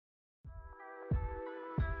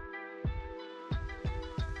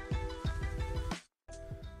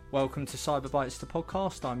Welcome to Cyberbytes, the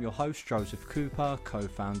podcast. I'm your host, Joseph Cooper,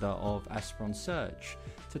 co-founder of Aspiron Search.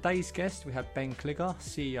 Today's guest, we have Ben Kliger,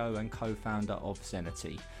 CEO and co-founder of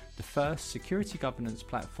Zenity, the first security governance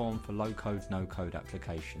platform for low-code, no-code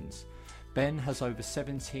applications. Ben has over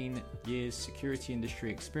 17 years security industry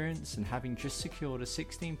experience, and having just secured a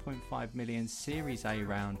 16.5 million Series A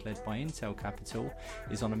round led by Intel Capital,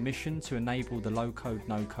 is on a mission to enable the low-code,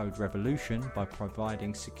 no-code revolution by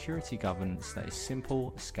providing security governance that is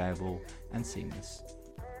simple, scalable, and seamless.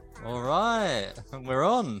 All right, and we're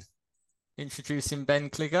on. Introducing Ben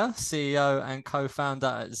Kliger, CEO and co-founder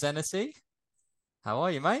at Zenity. How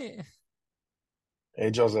are you, mate?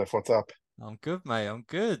 Hey Joseph, what's up? I'm good, mate. I'm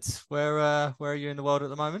good. Where are you in the world at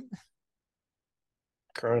the moment?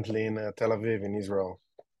 Currently in Tel Aviv in Israel.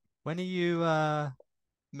 When are you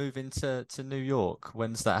moving to New York?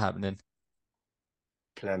 When's that happening?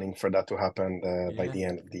 Planning for that to happen by Yeah. the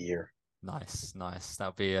end of the year. Nice.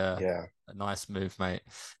 That'll be a Yeah, nice move, mate,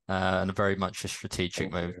 and a very much a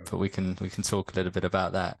strategic thank move. you. But we can talk a little bit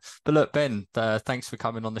about that. But look, Ben, thanks for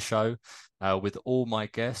coming on the show. With all my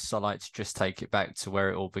guests, I like to just take it back to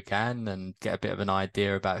where it all began and get a bit of an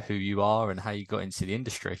idea about who you are and how you got into the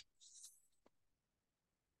industry.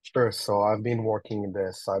 Sure. So I've been working in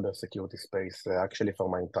the cybersecurity space actually for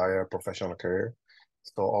my entire professional career.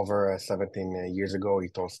 So over 17 years ago,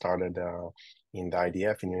 it all started in the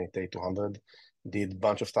IDF in Unit A200. Did a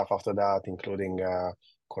bunch of stuff after that, including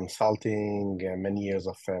consulting, many years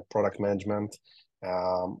of product management.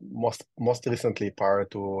 Most recently, prior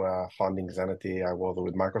to founding Zenity, I was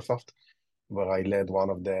with Microsoft, where I led one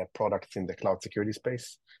of the products in the cloud security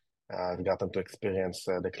space. I've gotten to experience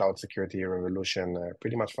the cloud security revolution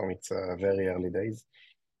pretty much from its very early days.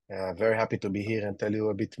 Very happy to be here and tell you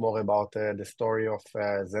a bit more about the story of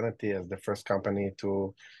Zenity as the first company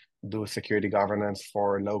to do security governance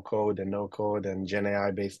for low code and no code and gen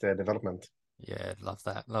AI based development. Yeah, love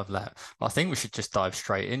that. Love that. I think we should just dive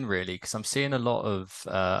straight in, really, because I'm seeing a lot of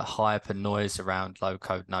hype and noise around low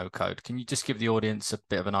code, no code. Can you just give the audience a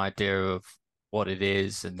bit of an idea of what it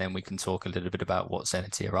is, and then we can talk a little bit about what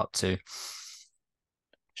Zenity are up to?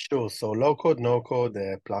 Sure. So low code, no code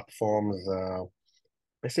platforms,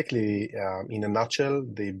 basically, in a nutshell,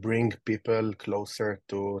 they bring people closer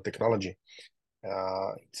to technology.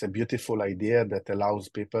 It's a beautiful idea that allows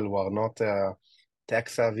people who are not tech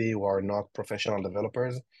savvy, who are not professional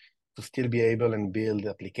developers, to still be able and build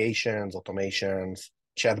applications, automations,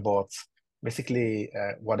 chatbots, basically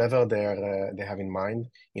whatever they have in mind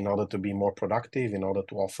in order to be more productive, in order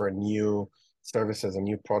to offer new services and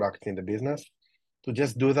new products in the business. To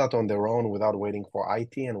just do that on their own without waiting for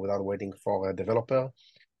IT and without waiting for a developer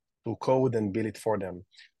to code and build it for them.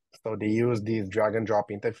 So they use these drag and drop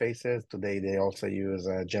interfaces. Today, they also use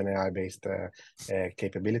gen AI based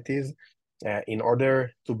capabilities in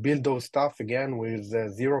order to build those stuff again with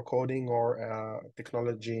zero coding or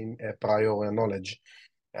technology prior knowledge.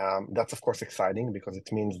 That's of course exciting because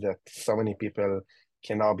it means that so many people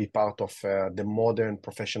can now be part of the modern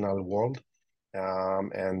professional world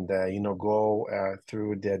and go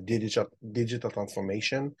through the digital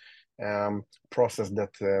transformation process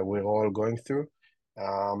that we're all going through.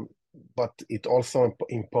 But it also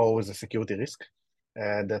imposes a security risk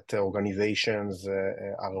that organizations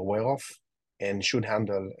are aware of and should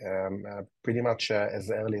handle pretty much as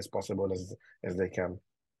early as possible as they can.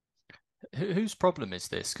 Whose problem is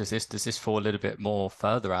this? Because does this fall a little bit more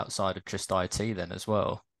further outside of just IT then as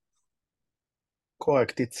well?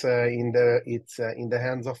 Correct. It's in the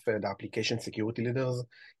hands of the application security leaders,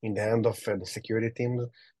 in the hand of the security teams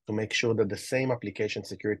to make sure that the same application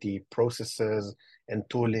security processes and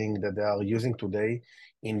tooling that they are using today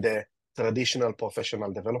in the traditional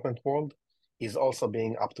professional development world is also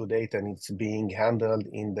being up to date and it's being handled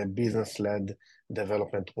in the business-led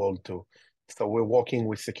development world too. So we're working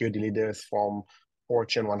with security leaders from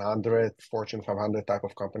Fortune 100, Fortune 500 type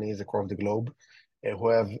of companies across the globe who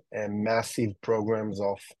have massive programs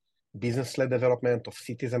of business-led development, of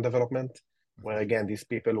citizen development, where again, these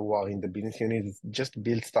people who are in the business units just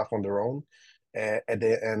build stuff on their own.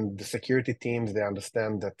 And the security teams, they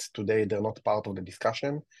understand that today they're not part of the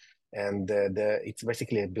discussion and it's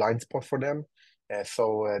basically a blind spot for them.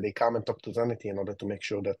 So they come and talk to Zenity in order to make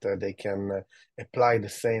sure that they can apply the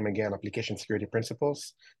same, again, application security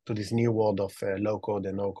principles to this new world of low-code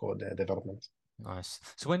and no-code development. Nice.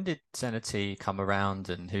 So when did Zenity come around,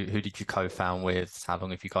 and who did you co-found with? How long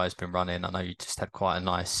have you guys been running? I know you just had quite a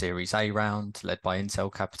nice Series A round led by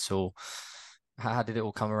Intel Capital. How did it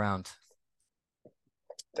all come around?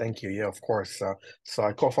 Thank you. Yeah, of course. So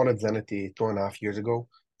I co-founded Zenity 2.5 years ago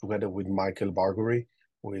together with Michael Barguri.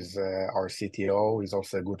 who is our CTO. He's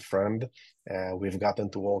also a good friend. We've gotten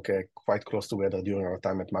to work quite close together during our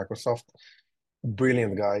time at Microsoft.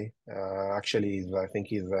 Brilliant guy. Actually, I think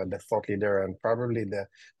he's the thought leader and probably the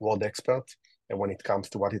world expert when it comes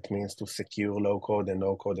to what it means to secure low-code and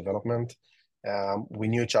no-code development. We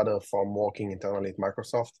knew each other from working internally at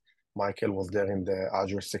Microsoft. Michael was there in the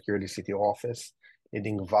Azure Security CTO office,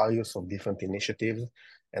 leading various of different initiatives.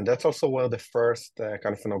 And that's also where the first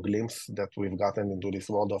kind of glimpse that we've gotten into this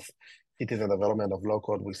world of citizen development of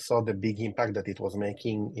low-code. We saw the big impact that it was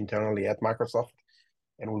making internally at Microsoft.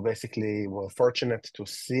 And we basically were fortunate to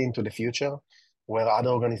see into the future where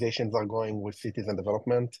other organizations are going with citizen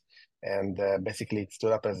development. And basically it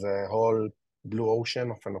stood up as a whole blue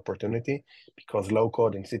ocean of an opportunity because low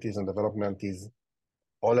code and citizen development is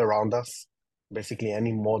all around us. Basically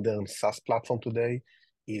any modern SaaS platform today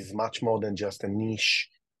is much more than just a niche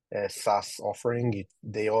SaaS offering.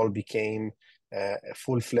 They all became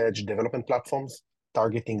full-fledged development platforms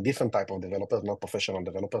targeting different type of developers, not professional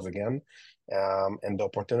developers again. And the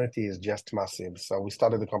opportunity is just massive. So we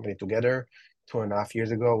started the company together 2.5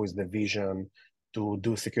 years ago with the vision to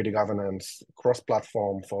do security governance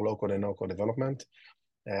cross-platform for low-code and no-code development.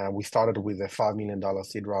 We started with a $5 million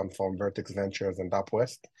seed round from Vertex Ventures and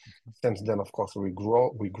UpWest. Since then, of course, we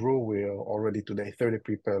grew. We're already today 30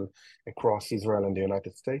 people across Israel and the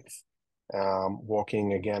United States,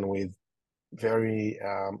 working again with very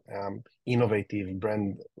innovative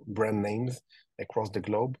brand names across the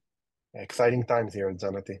globe. Exciting times here at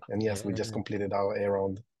Zenity. And yes, we just completed our A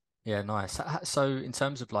round. Yeah, nice. So in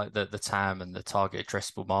terms of like the TAM and the target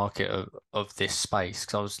addressable market of this space,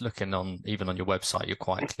 because I was looking on even on your website, you're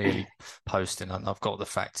quite clearly posting, and I've got the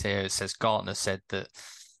fact here. It says Gartner said that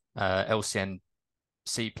LCNC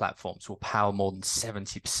platforms will power more than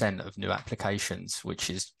 70% of new applications,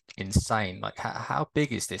 which is insane. Like how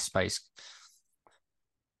big is this space?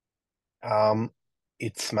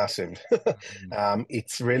 It's massive.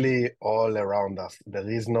 It's really all around us. There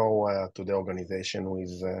is no today organization who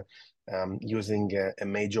is using a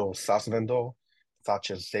major SaaS vendor, such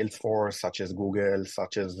as Salesforce, such as Google,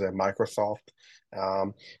 such as Microsoft.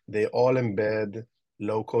 They all embed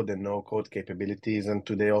low-code and no-code capabilities, and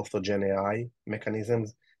today also gen AI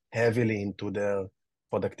mechanisms heavily into their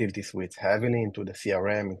productivity suites, heavily into the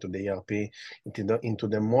CRM, into the ERP, into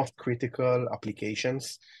the most critical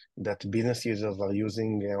applications that business users are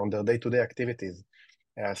using on their day-to-day activities.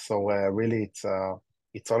 So really,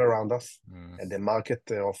 it's all around us. The market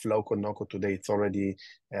of low-code, no-code today, it's already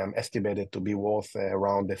estimated to be worth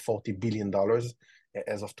around the $40 billion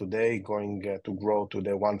as of today, going to grow to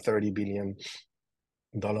the $130 billion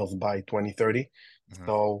by 2030.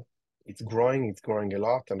 So it's growing a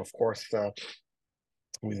lot. And of course,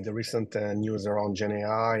 with the recent news around gen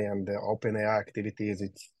AI and the open AI activities,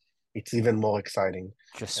 it's even more exciting.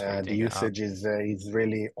 The usage is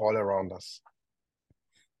really all around us.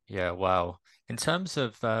 Yeah, wow. In terms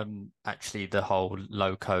of actually the whole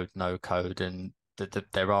low code, no code, and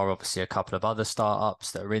there are obviously a couple of other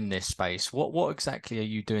startups that are in this space. What exactly are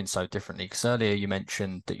you doing so differently? Because earlier you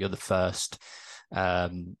mentioned that you're the first.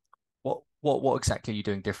 What exactly are you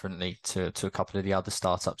doing differently to a couple of the other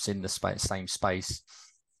startups in the same space?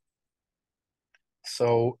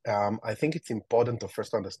 So I think it's important to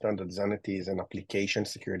first understand that Zenity is an application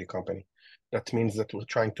security company. That means that we're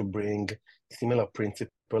trying to bring similar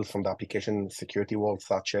principles from the application security world,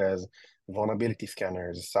 such as vulnerability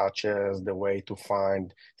scanners, such as the way to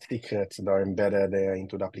find secrets that are embedded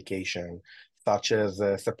into the application, such as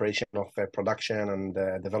separation of production and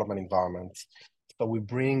development environments. So we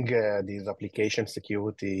bring these application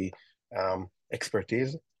security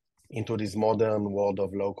expertise into this modern world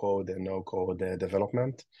of low-code and no-code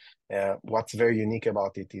development. What's very unique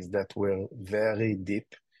about it is that we're very deep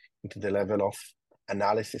into the level of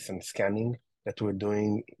analysis and scanning that we're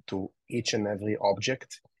doing to each and every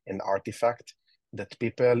object and artifact that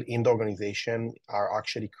people in the organization are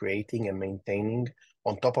actually creating and maintaining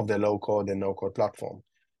on top of the low-code and no-code platform.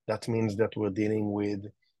 That means that we're dealing with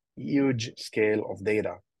huge scale of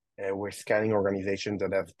data. We're scanning organizations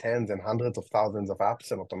that have tens and hundreds of thousands of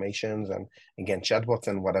apps and automations and, again, chatbots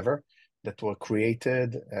and whatever that were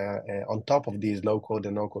created on top of these low-code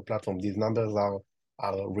and no-code platforms. These numbers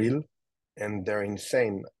are real and they're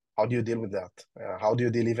insane. How do you deal with that? How do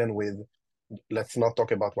you deal even with, let's not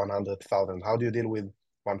talk about 100,000. How do you deal with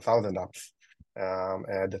 1,000 apps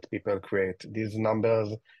that people create? These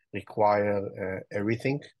numbers require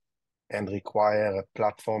everything and require a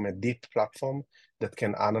platform, a deep platform that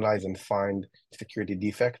can analyze and find security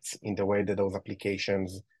defects in the way that those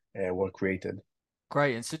applications were created.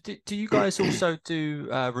 Great. And so do you guys also do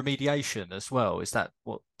remediation as well? Is that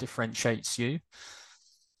what differentiates you?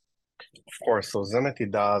 Of course, so Zenity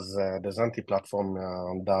does, the Zenity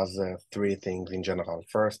platform does three things in general.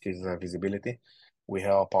 First is visibility. We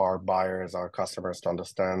help our buyers, our customers to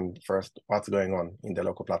understand first what's going on in the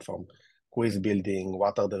local platform. Who is building,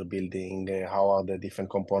 what are they building, how are the different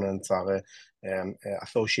components are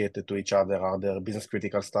associated to each other, are there business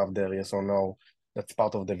critical stuff there, yes or no? That's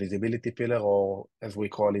part of the visibility pillar, or as we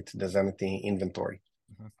call it, the Zenity inventory.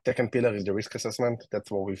 Second pillar is the risk assessment.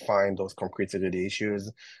 That's where we find those concrete security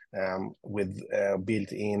issues with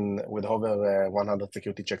over 100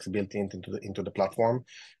 security checks built into the platform.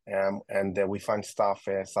 And we find stuff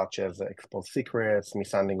such as exposed secrets,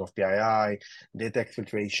 mishandling of PII, data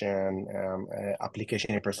exfiltration,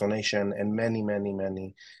 application impersonation, and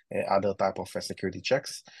many other type of security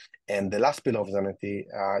checks. And the last pillar of Zenity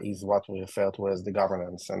is what we refer to as the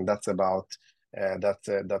governance, and that's about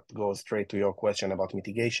that goes straight to your question about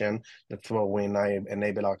mitigation. That's where we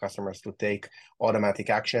enable our customers to take automatic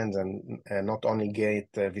actions and not only get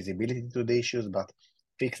visibility to the issues, but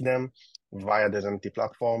fix them via the Zenity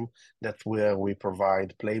platform. That's where we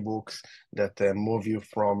provide playbooks that move you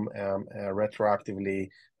from retroactively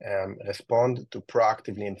respond to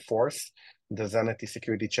proactively enforce the Zenity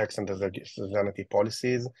security checks and the Zenity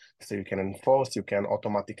policies. So you can enforce, you can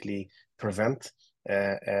automatically prevent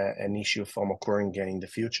an issue from occurring in the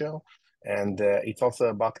future. And it's also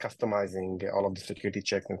about customizing all of the security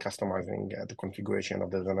checks and customizing the configuration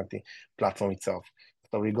of the Zenity platform itself.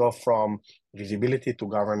 So we go from visibility to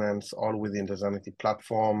governance, all within the Zenity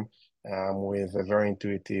platform with a very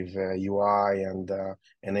intuitive UI and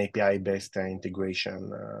an API-based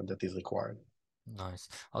integration that is required. Nice.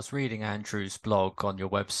 I was reading Andrew's blog on your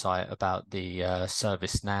website about the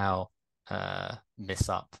ServiceNow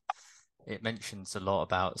miss-up. It mentions a lot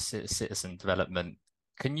about citizen development.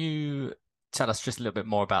 Can you tell us just a little bit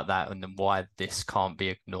more about that and then why this can't be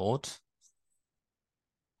ignored?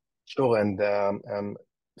 Sure, and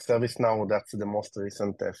ServiceNow, that's the most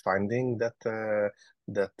recent finding that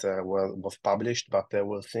was published, but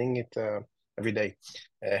we're seeing it every day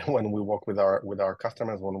when we work with our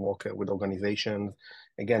customers, when we work with organizations.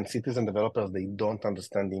 Again, citizen developers, they don't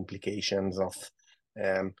understand the implications of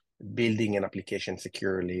building an application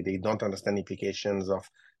securely. They don't understand the implications of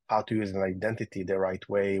how to use an identity the right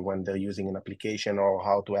way when they're using an application, or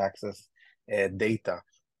how to access data.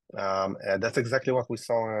 That's exactly what we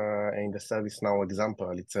saw in the ServiceNow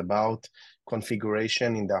example. It's about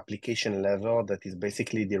configuration in the application level that is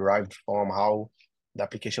basically derived from how the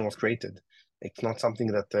application was created. It's not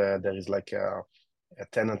something that there is like a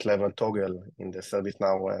tenant level toggle in the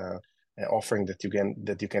ServiceNow offering that you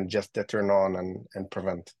can just turn on and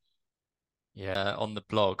prevent. Yeah, on the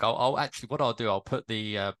blog. I'll actually, what I'll do, I'll put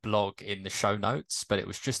the blog in the show notes, but it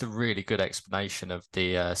was just a really good explanation of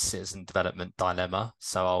the citizen development dilemma.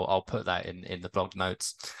 So I'll put that in the blog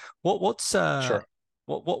notes. What's Sure.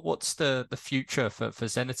 What's the future for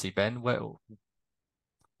Zenity, Ben?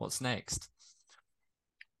 What's next?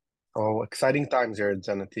 Oh, exciting times here at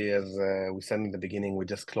Zenity. As we said in the beginning, we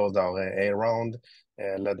just closed our A round,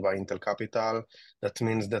 led by Intel Capital. That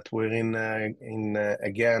means that we're in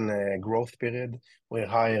again a growth period. We're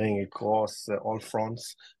hiring across all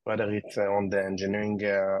fronts, whether it's on the engineering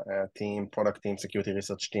team, product team, security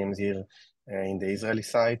research teams here in the Israeli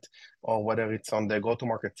site, or whether it's on the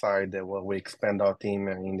go-to-market side where we expand our team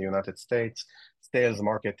in the United States, sales,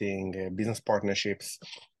 marketing, business partnerships.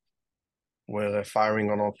 We're firing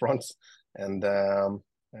on all fronts, and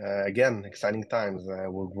again, exciting times.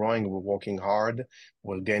 We're growing, we're working hard,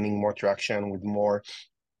 we're gaining more traction with more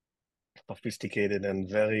sophisticated and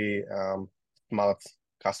very smart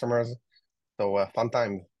customers. So fun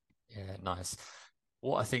time. Yeah, nice.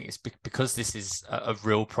 What I think is because this is a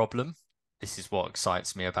real problem, this is what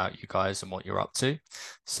excites me about you guys and what you're up to.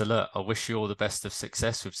 So look, I wish you all the best of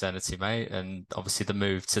success with Zenity, mate. And obviously the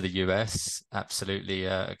move to the US, absolutely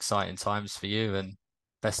exciting times for you, and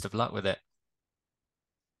best of luck with it.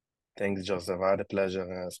 Thanks, Joseph. I had a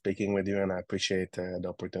pleasure speaking with you, and I appreciate the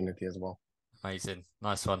opportunity as well. Amazing.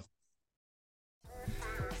 Nice one.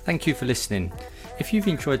 Thank you for listening. If you've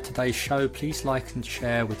enjoyed today's show, please like and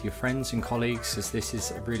share with your friends and colleagues, as this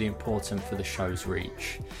is really important for the show's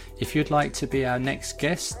reach. If you'd like to be our next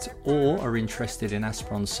guest or are interested in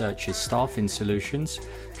Aspiron Search's staffing solutions,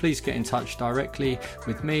 please get in touch directly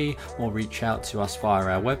with me or reach out to us via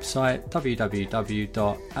our website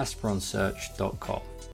www.aspironsearch.com.